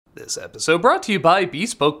This episode brought to you by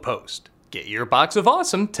Bespoke Post. Get your box of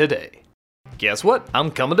awesome today. Guess what?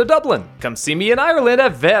 I'm coming to Dublin. Come see me in Ireland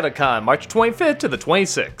at Vaticon, March 25th to the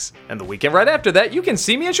 26th. And the weekend right after that, you can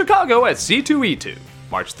see me in Chicago at C2E2,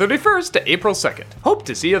 March 31st to April 2nd. Hope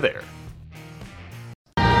to see you there.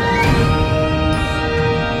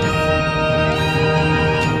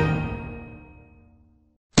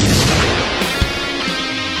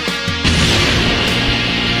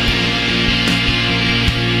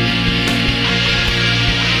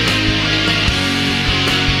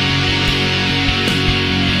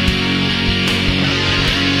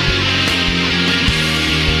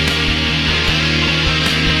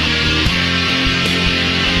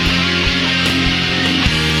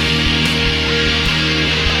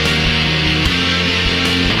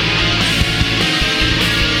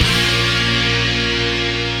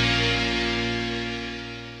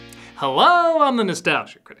 Hello, I'm the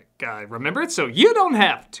Nostalgia Critic. I remember it so you don't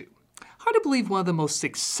have to. Hard to believe one of the most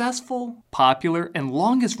successful, popular, and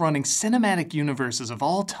longest-running cinematic universes of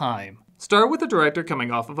all time started with a director coming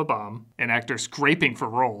off of a bomb, an actor scraping for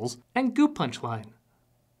roles, and goop punchline.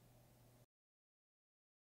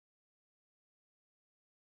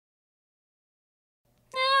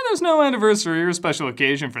 There's no anniversary or special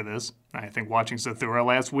occasion for this. I think watching Zathura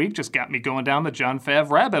last week just got me going down the Jon Favreau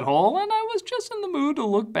rabbit hole, and I was just in the mood to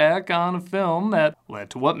look back on a film that led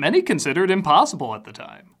to what many considered impossible at the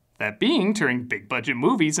time. That being turning big-budget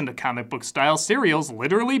movies into comic book-style serials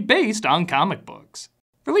literally based on comic books.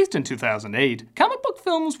 Released in 2008, comic book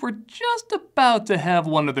films were just about to have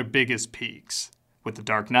one of their biggest peaks, with The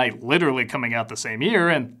Dark Knight literally coming out the same year,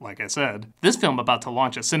 and, like I said, this film about to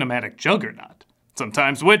launch a cinematic juggernaut.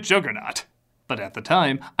 Sometimes with juggernaut. But at the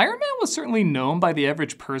time, Iron Man was certainly known by the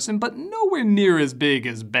average person, but nowhere near as big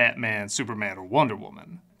as Batman, Superman, or Wonder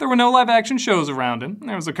Woman. There were no live-action shows around him.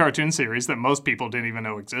 There was a cartoon series that most people didn't even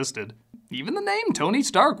know existed. Even the name Tony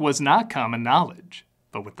Stark was not common knowledge.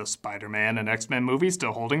 But with the Spider-Man and X-Men movies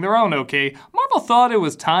still holding their own okay, Marvel thought it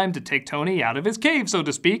was time to take Tony out of his cave, so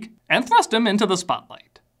to speak, and thrust him into the spotlight.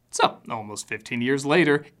 So, almost 15 years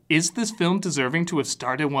later, is this film deserving to have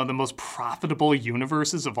started one of the most profitable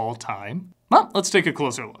universes of all time? Well, let's take a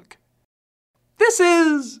closer look. This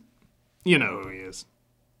is... you know who he is.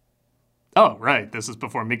 Oh, right, this is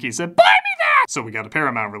before Mickey said, "Buy me that!" So we got a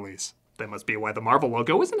Paramount release. That must be why the Marvel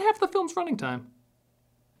logo isn't half the film's running time.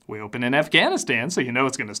 We open in Afghanistan, so you know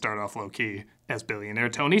it's going to start off low-key, as billionaire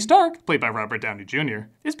Tony Stark, played by Robert Downey Jr.,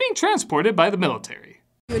 is being transported by the military.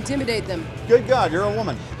 You intimidate them. Good God, you're a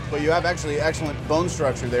woman. But you have actually excellent bone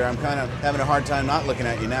structure there. I'm kind of having a hard time not looking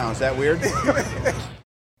at you now. Is that weird?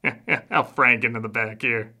 How frank into the back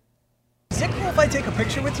here. Is it cool if I take a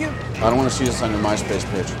picture with you? I don't want to see this on your MySpace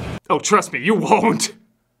page. Oh, trust me, you won't.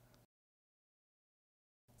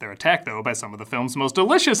 They're attacked, though, by some of the film's most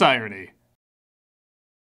delicious irony.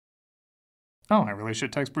 Oh, I really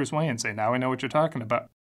should text Bruce Wayne and say, now I know what you're talking about.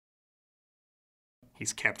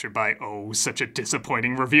 He's captured by, oh, such a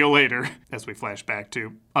disappointing reveal later, as we flash back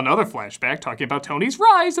to another flashback talking about Tony's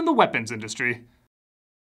rise in the weapons industry.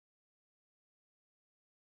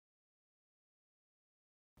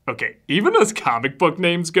 Okay, even as comic book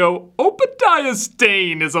names go, Obadiah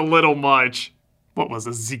Stane is a little much. What was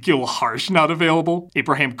Ezekiel Harsh not available?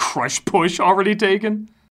 Abraham Crush Push already taken?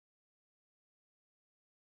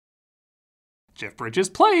 Jeff Bridges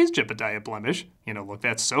plays Jebediah Blemish. You know, look,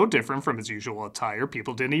 that's so different from his usual attire,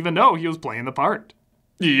 people didn't even know he was playing the part.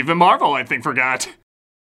 Even Marvel, I think, forgot.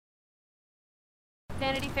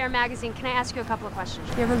 Vanity Fair magazine, can I ask you a couple of questions?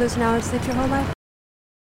 You ever lose an hour's sleep your whole life?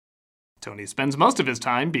 Tony spends most of his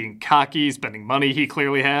time being cocky, spending money he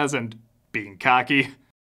clearly has, and being cocky.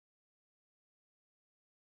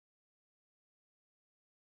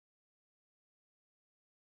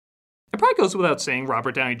 It probably goes without saying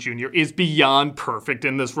Robert Downey Jr. is beyond perfect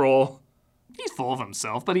in this role. He's full of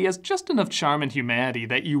himself, but he has just enough charm and humanity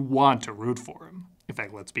that you want to root for him. In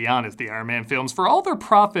fact, let's be honest, the Iron Man films, for all their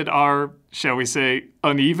profit, are, shall we say,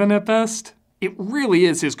 uneven at best. It really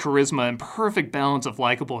is his charisma and perfect balance of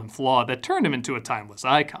likable and flawed that turned him into a timeless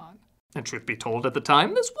icon. And truth be told, at the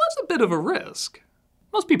time, this was a bit of a risk.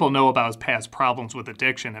 Most people know about his past problems with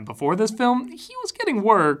addiction, and before this film, he was getting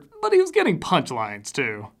work, but he was getting punchlines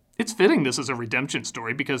too. It's fitting this is a redemption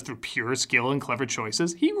story because through pure skill and clever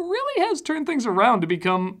choices, he really has turned things around to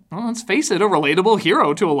become, well, let's face it, a relatable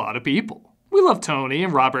hero to a lot of people. We love Tony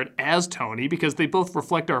and Robert as Tony because they both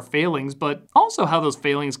reflect our failings, but also how those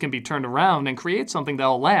failings can be turned around and create something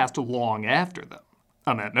that'll last long after them.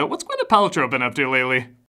 On that note, what's Gwyneth Paltrow been up to lately?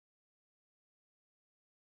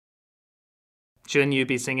 Shouldn't you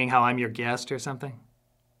be singing How I'm Your Guest or something?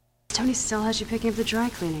 Tony still has you picking up the dry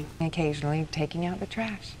cleaning. Occasionally taking out the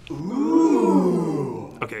trash.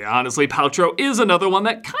 Okay, honestly, Paltrow is another one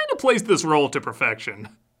that kind of plays this role to perfection.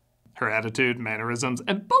 Her attitude, mannerisms,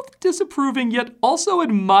 and both disapproving yet also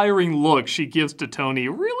admiring look she gives to Tony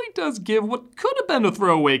really does give what could have been a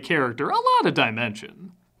throwaway character a lot of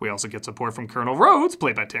dimension. We also get support from Colonel Rhodes,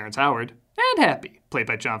 played by Terrence Howard, and Happy, played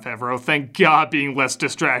by Jon Favreau, thank God being less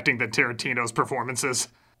distracting than Tarantino's performances,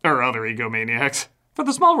 or other egomaniacs. For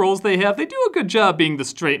the small roles they have, they do a good job being the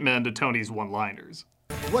straight men to Tony's one-liners.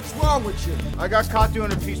 What's wrong with you? I got caught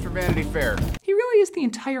doing a piece for Vanity Fair. He really is the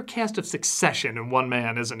entire cast of Succession in one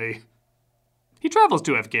man, isn't he? He travels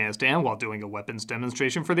to Afghanistan while doing a weapons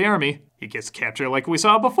demonstration for the army. He gets captured like we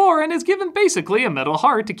saw before and is given basically a metal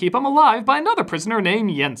heart to keep him alive by another prisoner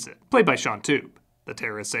named Jensen, played by Sean Tube. The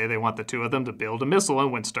terrorists say they want the two of them to build a missile,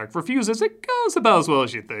 and when Stark refuses, it goes about as well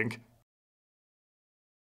as you'd think.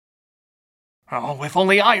 Oh, if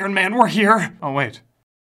only Iron Man were here! Oh, wait.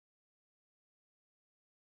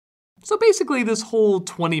 So basically, this whole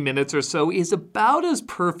 20 minutes or so is about as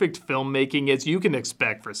perfect filmmaking as you can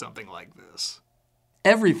expect for something like this.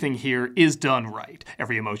 Everything here is done right.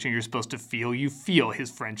 Every emotion you're supposed to feel, you feel. His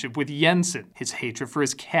friendship with Jensen, his hatred for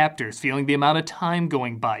his captors, feeling the amount of time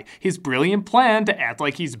going by, his brilliant plan to act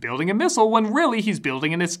like he's building a missile when really he's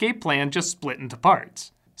building an escape plan just split into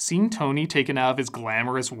parts. Seeing Tony taken out of his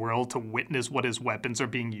glamorous world to witness what his weapons are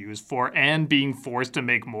being used for and being forced to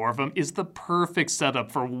make more of them is the perfect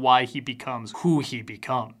setup for why he becomes who he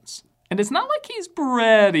becomes. And it's not like he's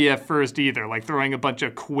bratty at first either, like throwing a bunch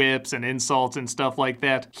of quips and insults and stuff like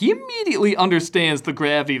that. He immediately understands the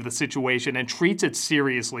gravity of the situation and treats it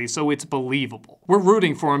seriously, so it's believable. We're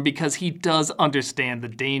rooting for him because he does understand the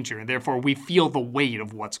danger, and therefore we feel the weight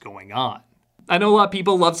of what's going on. I know a lot of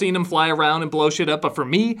people love seeing him fly around and blow shit up, but for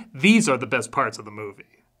me, these are the best parts of the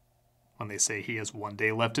movie. When they say he has one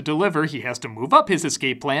day left to deliver, he has to move up his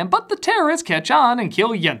escape plan, but the terrorists catch on and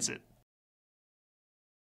kill Jensen.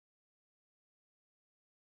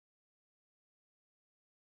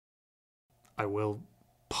 I will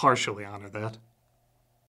partially honor that.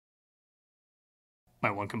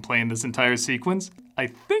 My one complaint in this entire sequence, I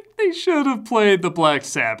think they should have played the Black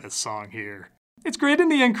Sabbath song here. It's great in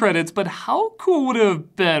the end credits, but how cool would it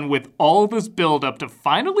have been with all this build-up to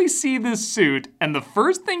finally see this suit, and the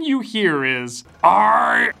first thing you hear is,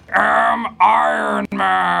 "I am Iron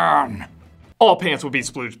Man!" All pants would be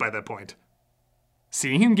splooged by that point.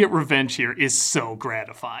 Seeing him get revenge here is so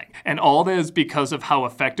gratifying, and all that is because of how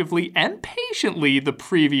effectively and patiently the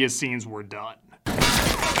previous scenes were done.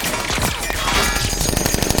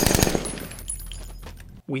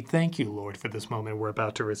 We thank you, Lord, for this moment we're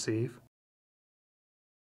about to receive.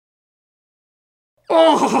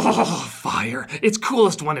 Oh, fire! It's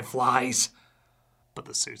coolest when it flies! But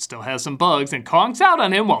the suit still has some bugs and conks out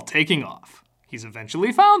on him while taking off. He's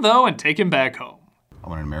eventually found, though, and taken back home. I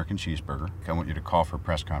want an American cheeseburger. I want you to call for a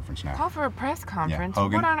press conference now. Call for a press conference? Yeah,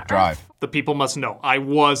 Hogan, what on drive. earth? The people must know I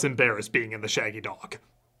was embarrassed being in the Shaggy Dog.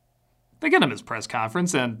 They get him his press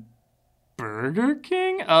conference, and Burger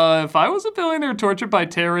King? If I was a billionaire tortured by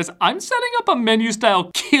terrorists, I'm setting up a menu-style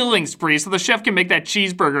killing spree so the chef can make that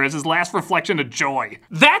cheeseburger as his last reflection of joy.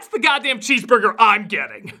 That's the goddamn cheeseburger I'm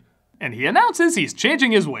getting! And he announces he's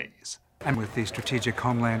changing his ways. I'm with the Strategic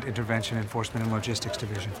Homeland Intervention Enforcement and Logistics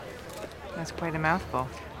Division. That's quite a mouthful.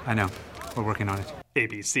 I know. We're working on it.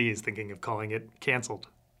 ABC is thinking of calling it canceled.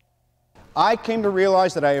 I came to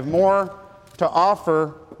realize that I have more to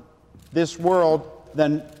offer this world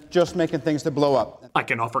than just making things that blow up. I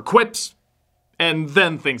can offer quips, and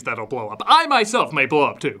then things that'll blow up. I myself may blow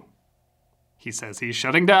up too. He says he's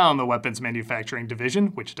shutting down the weapons manufacturing division,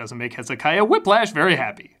 which doesn't make Hezekiah Whiplash very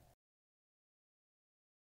happy.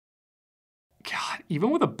 God,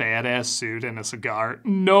 even with a badass suit and a cigar,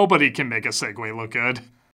 nobody can make a Segway look good.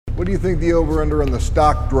 What do you think the over-under on the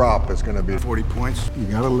stock drop is going to be? 40 points. You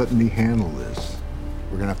gotta let me handle this.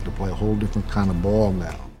 We're gonna have to play a whole different kind of ball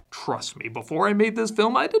now. Trust me, before I made this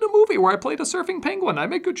film, I did a movie where I played a surfing penguin. I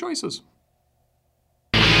made good choices.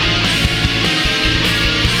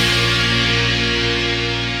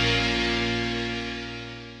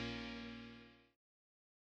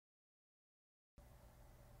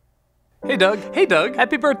 Hey, Doug. Hey, Doug.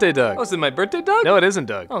 Happy birthday, Doug. Oh, is it my birthday, Doug? No, it isn't,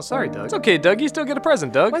 Doug. Oh, sorry, Doug. It's okay, Doug. You still get a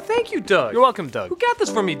present, Doug. Why, thank you, Doug. You're welcome, Doug. Who got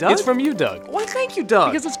this from me, Doug? It's from you, Doug. Why, thank you,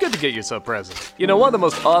 Doug. Because it's good to get you a present. You know, one of the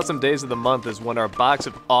most awesome days of the month is when our box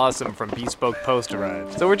of awesome from Bespoke Post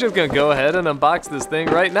arrives. So we're just gonna go ahead and unbox this thing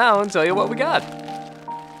right now and tell you what we got.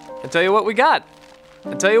 And tell you what we got.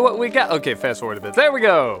 And tell you what we got. Okay, fast forward a bit. There we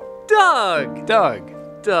go. Doug.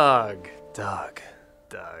 Doug. Doug. Doug.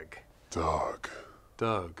 Doug. Dog.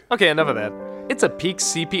 Doug. Okay, enough of that. It's a Peak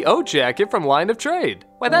CPO jacket from Line of Trade.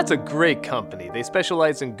 Why, that's a great company. They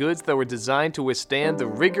specialize in goods that were designed to withstand the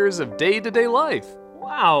rigors of day-to-day life.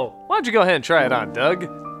 Wow. Why don't you go ahead and try it on, Doug?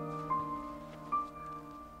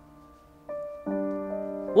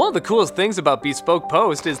 One of the coolest things about Bespoke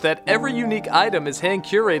Post is that every unique item is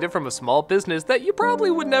hand-curated from a small business that you probably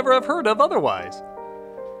would never have heard of otherwise.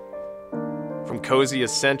 From cozy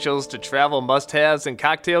essentials to travel must-haves and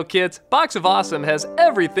cocktail kits, Box of Awesome has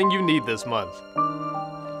everything you need this month.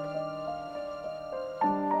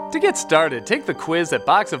 To get started, take the quiz at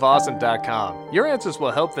boxofawesome.com. Your answers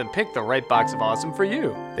will help them pick the right Box of Awesome for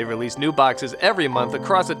you. They release new boxes every month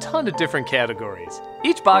across a ton of different categories.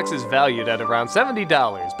 Each box is valued at around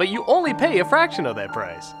 $70, but you only pay a fraction of that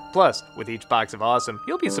price. Plus, with each Box of Awesome,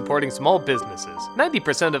 you'll be supporting small businesses.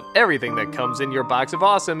 90% of everything that comes in your Box of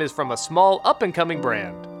Awesome is from a small, up-and-coming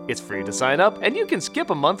brand. It's free to sign up, and you can skip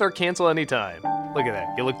a month or cancel anytime. Look at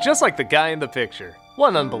that, you look just like the guy in the picture. What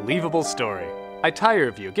an unbelievable story. I tire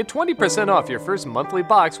of you. Get 20% off your first monthly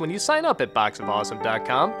box when you sign up at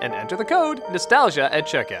boxofawesome.com and enter the code Nostalgia at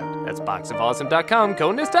checkout. That's boxofawesome.com,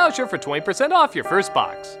 code Nostalgia for 20% off your first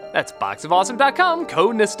box. That's boxofawesome.com,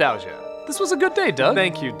 code Nostalgia. This was a good day, Doug.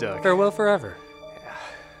 Thank you, Doug. Farewell forever. Yeah.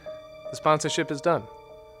 The sponsorship is done.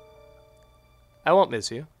 I won't miss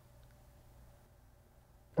you.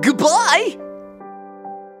 Goodbye!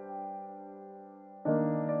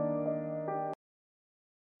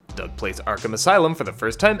 Doug plays Arkham Asylum for the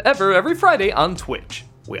first time ever every Friday on Twitch.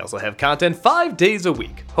 We also have content 5 days a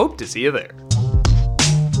week. Hope to see you there.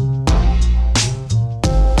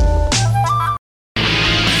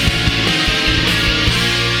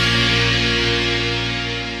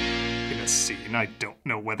 In a scene I don't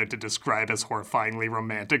know whether to describe as horrifyingly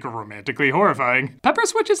romantic or romantically horrifying, Pepper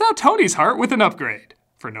switches out Tony's heart with an upgrade.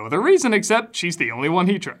 For no other reason except she's the only one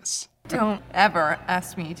he trusts. Don't ever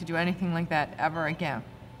ask me to do anything like that ever again.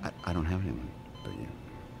 I don't have anyone but you.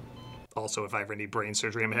 Also, if I ever need brain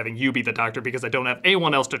surgery, I'm having you be the doctor because I don't have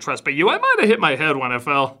anyone else to trust but you. I might have hit my head when I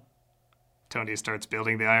fell. Tony starts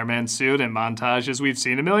building the Iron Man suit in montages we've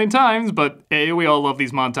seen a million times, but A, we all love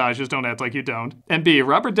these montages, don't act like you don't. And B,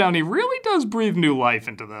 Robert Downey really does breathe new life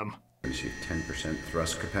into them. Receive 10%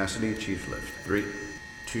 thrust capacity, chief lift. 3,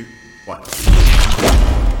 2, 1.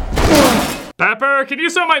 Pepper, can you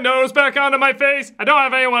sew my nose back onto my face? I don't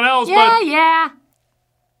have anyone else, Yeah.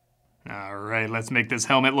 Alright, let's make this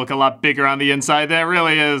helmet look a lot bigger on the inside than it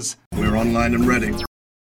really is. We're online and ready.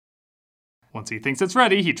 Once he thinks it's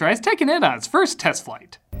ready, he tries taking it on its first test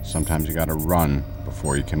flight. Sometimes you gotta run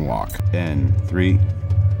before you can walk. In 3,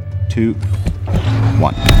 2,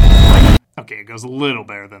 1. Okay, it goes a little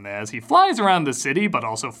better than that as he flies around the city, but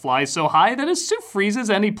also flies so high that his suit freezes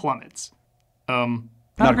and he plummets. Not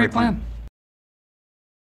a great plan.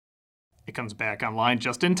 It comes back online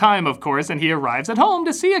just in time, of course, and he arrives at home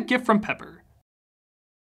to see a gift from Pepper.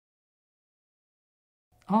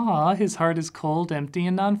 Aw, his heart is cold, empty,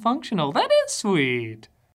 and non-functional. That is sweet.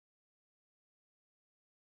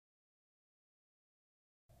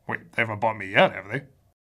 Wait, they haven't bought me yet, have they?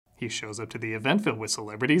 He shows up to the event filled with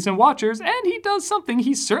celebrities and watchers, and he does something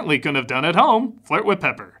he certainly couldn't have done at home, flirt with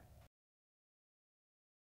Pepper.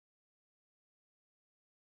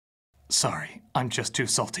 Sorry, I'm just too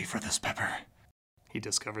salty for this, Pepper. He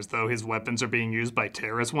discovers, though, his weapons are being used by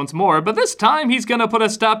terrorists once more, but this time he's gonna put a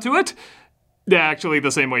stop to it. Actually,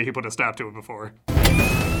 the same way he put a stop to it before.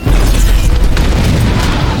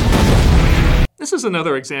 This is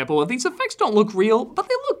another example of these effects don't look real, but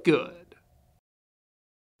they look good.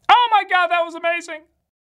 Oh my god, that was amazing!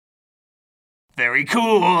 Very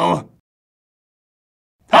cool!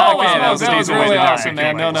 Oh, wow, that was really awesome,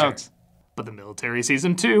 man. No notes. But the military sees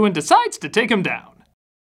him too and decides to take him down.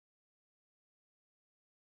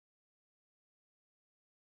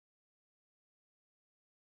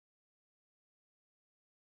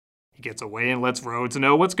 He gets away and lets Rhodes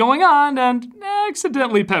know what's going on, and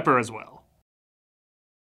accidentally Pepper as well.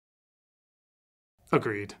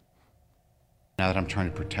 Agreed. Now that I'm trying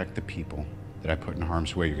to protect the people that I put in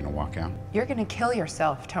harm's way, you're gonna walk out? You're gonna kill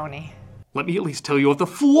yourself, Tony. Let me at least tell you of the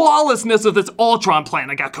flawlessness of this Ultron plan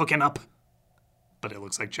I got cooking up. But it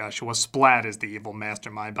looks like Joshua Splat is the evil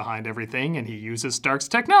mastermind behind everything, and he uses Stark's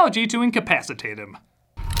technology to incapacitate him.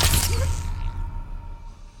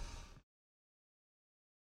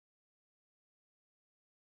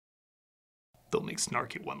 They'll make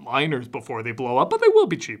snarky one-liners before they blow up, but they will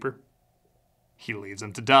be cheaper. He leaves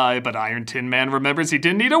him to die, but Iron Tin Man remembers he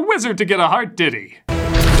didn't need a wizard to get a heart, did he?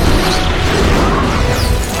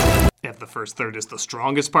 If the first third is the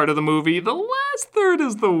strongest part of the movie, the last third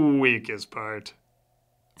is the weakest part.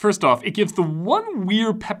 First off, it gives the one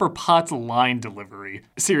weird Pepper Potts line delivery.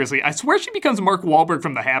 Seriously, I swear she becomes Mark Wahlberg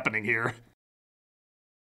from The Happening here.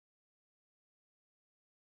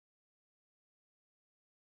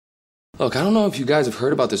 Look, I don't know if you guys have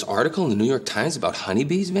heard about this article in the New York Times about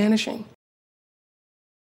honeybees vanishing.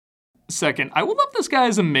 Second, I will love this guy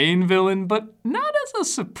as a main villain, but not as a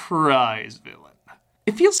surprise villain.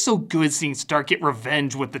 It feels so good seeing Stark get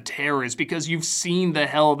revenge with the terrorists because you've seen the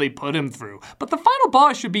hell they put him through. But the final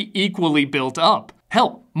boss should be equally built up.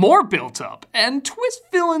 Hell, more built up. And twist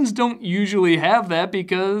villains don't usually have that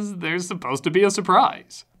because they're supposed to be a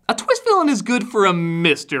surprise. A twist villain is good for a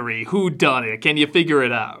mystery. Whodunit? Can you figure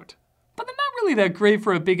it out? But they're not really that great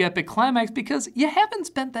for a big epic climax because you haven't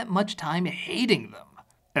spent that much time hating them.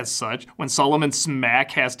 As such, when Solomon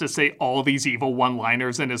Smack has to say all these evil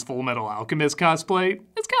one-liners in his Full Metal Alchemist cosplay,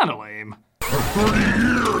 it's kinda lame. For 30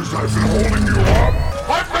 years I've been holding you up.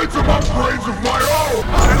 I've made some upgrades of my own.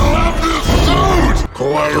 I love this suit!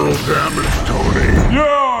 Collateral damage, Tony.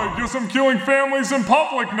 Yeah, guess I'm killing families in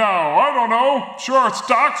public now. I don't know. Sure,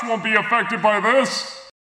 stocks won't be affected by this.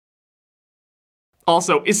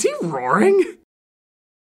 Also, is he roaring?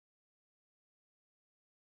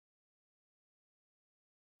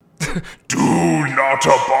 Do not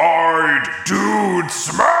abide, dude,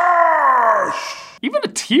 smash! Even a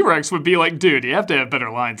T-Rex would be like, dude, you have to have better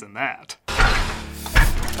lines than that.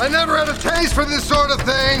 I never had a taste for this sort of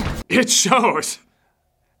thing! It shows.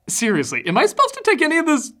 Seriously, am I supposed to take any of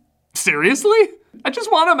this seriously? I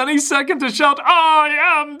just want him any second to shout, I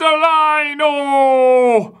am the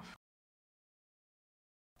Lino!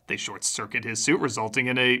 They short-circuit his suit, resulting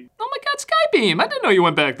in a, oh my god, Skybeam! I didn't know you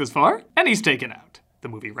went back this far. And he's taken out. The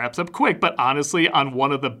movie wraps up quick, but honestly on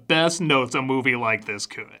one of the best notes a movie like this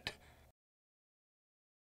could.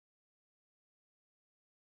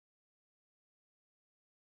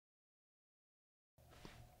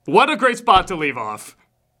 What a great spot to leave off.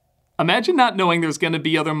 Imagine not knowing there's gonna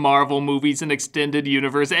be other Marvel movies, an extended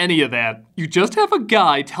universe, any of that. You just have a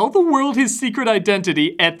guy tell the world his secret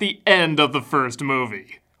identity at the end of the first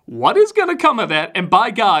movie. What is gonna come of that? And by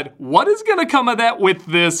God, what is gonna come of that with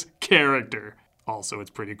this character? Also, it's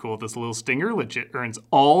pretty cool this little stinger legit earns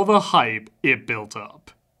all the hype it built up.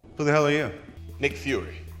 Who the hell are you? Nick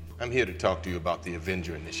Fury. I'm here to talk to you about the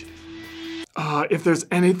Avenger Initiative. If there's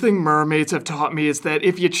anything mermaids have taught me, it's that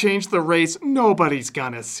if you change the race, nobody's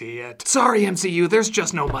gonna see it. Sorry, MCU, there's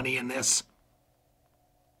just no money in this.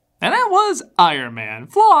 And that was Iron Man.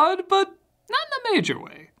 Flawed, but not in a major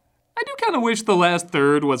way. I do kind of wish the last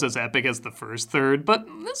third was as epic as the first third, but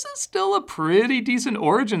this is still a pretty decent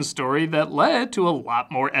origin story that led to a lot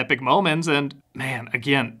more epic moments, and man,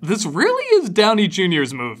 again, this really is Downey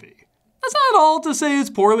Jr.'s movie. That's not all to say it's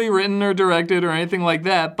poorly written or directed or anything like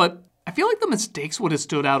that, but I feel like the mistakes would have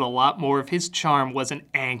stood out a lot more if his charm wasn't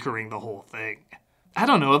anchoring the whole thing. I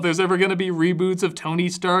don't know if there's ever going to be reboots of Tony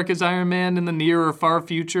Stark as Iron Man in the near or far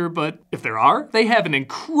future, but if there are, they have an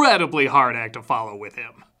incredibly hard act to follow with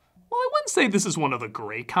him. While I wouldn't say this is one of the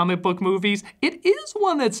great comic book movies, it is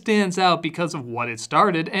one that stands out because of what it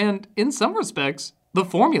started and, in some respects, the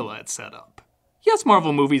formula it set up. Yes,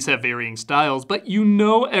 Marvel movies have varying styles, but you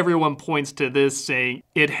know everyone points to this saying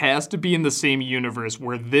it has to be in the same universe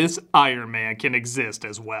where this Iron Man can exist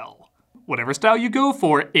as well. Whatever style you go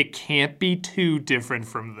for, it can't be too different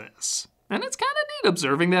from this. And it's kind of neat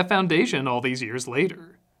observing that foundation all these years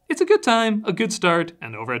later. It's a good time, a good start,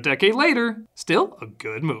 and over a decade later, still a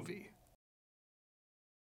good movie.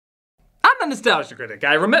 I'm the Nostalgia Critic.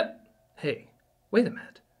 I remit. Hey, wait a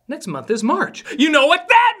minute. Next month is March. You know what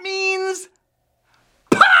that means?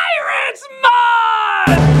 Pirates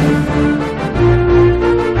Month!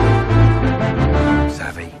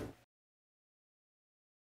 Savvy.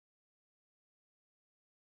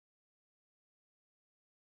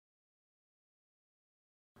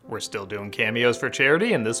 We're still doing cameos for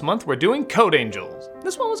charity, and this month we're doing Code Angels.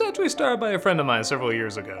 This one was actually started by a friend of mine several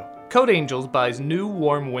years ago. Code Angels buys new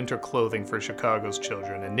warm winter clothing for Chicago's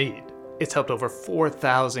children in need. It's helped over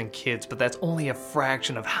 4,000 kids, but that's only a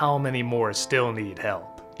fraction of how many more still need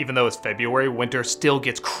help. Even though it's February, winter still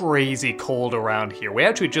gets crazy cold around here. We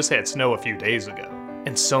actually just had snow a few days ago.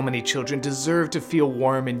 And so many children deserve to feel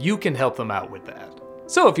warm, and you can help them out with that.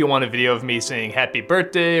 So if you want a video of me saying happy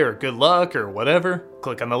birthday or good luck or whatever,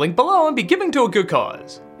 click on the link below and be giving to a good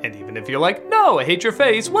cause. And even if you're like, no, I hate your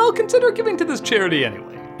face, well, consider giving to this charity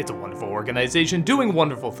anyway. It's a wonderful organization doing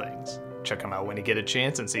wonderful things. Check them out when you get a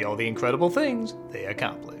chance and see all the incredible things they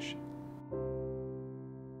accomplish.